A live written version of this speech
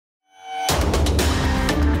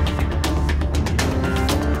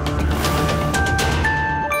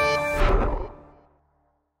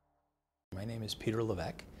Peter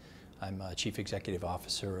Levesque. I'm Chief Executive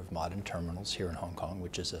Officer of Modern Terminals here in Hong Kong,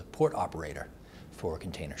 which is a port operator for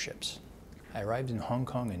container ships. I arrived in Hong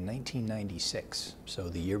Kong in 1996, so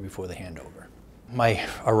the year before the handover. My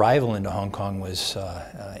arrival into Hong Kong was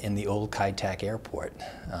in the old Kai Tak airport,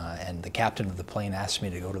 and the captain of the plane asked me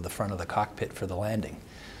to go to the front of the cockpit for the landing.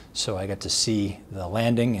 So I got to see the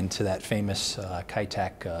landing into that famous Kai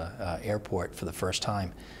Tak airport for the first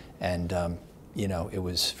time, and you know, it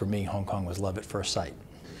was, for me, Hong Kong was love at first sight.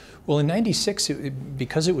 Well, in '96,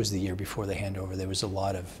 because it was the year before the handover, there was a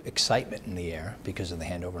lot of excitement in the air because of the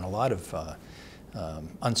handover, and a lot of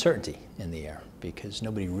uncertainty in the air because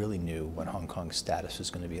nobody really knew what Hong Kong's status was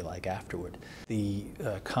going to be like afterward. The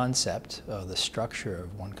concept, the structure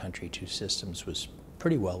of one country, two systems was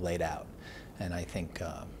pretty well laid out, and I think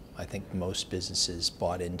most businesses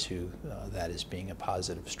bought into that as being a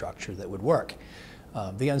positive structure that would work.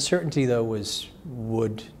 The uncertainty, though, was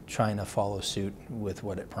would China follow suit with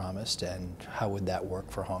what it promised, and how would that work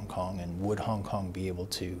for Hong Kong, and would Hong Kong be able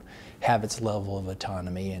to have its level of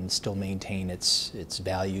autonomy and still maintain its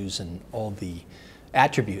values and all the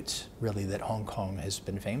attributes, really, that Hong Kong has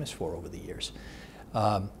been famous for over the years.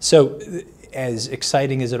 So as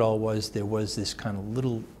exciting as it all was, there was this kind of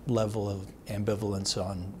little level of ambivalence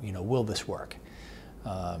on, you know, will this work?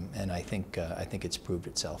 And I think it's proved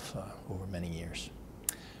itself over many years.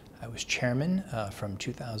 I was chairman from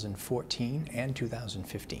 2014 and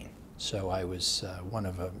 2015. So I was one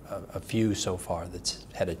of a few so far that's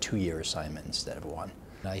had a 2-year assignment instead of one.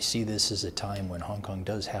 And I see this as a time when Hong Kong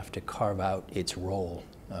does have to carve out its role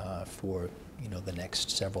for, you know, the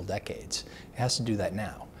next several decades. It has to do that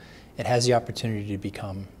now. It has the opportunity to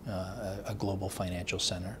become a global financial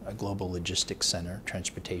center, a global logistics center,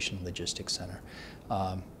 transportation logistics center,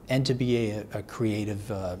 and to be a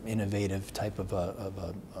creative, innovative type of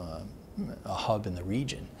a hub in the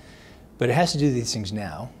region. But it has to do these things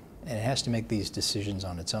now, and it has to make these decisions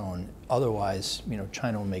on its own. Otherwise, you know,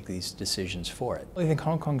 China will make these decisions for it. I think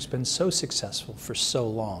Hong Kong's been so successful for so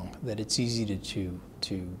long that it's easy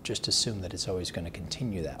to just assume that it's always going to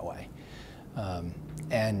continue that way.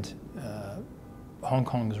 Hong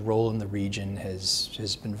Kong's role in the region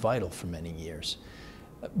has been vital for many years.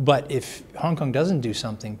 But if Hong Kong doesn't do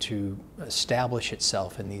something to establish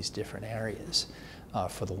itself in these different areas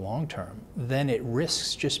for the long term, then it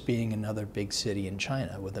risks just being another big city in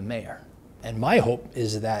China with a mayor. And my hope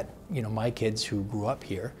is that, you know, my kids who grew up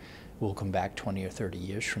here will come back 20 or 30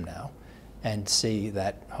 years from now and see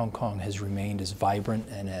that Hong Kong has remained as vibrant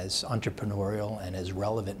and as entrepreneurial and as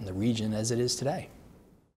relevant in the region as it is today.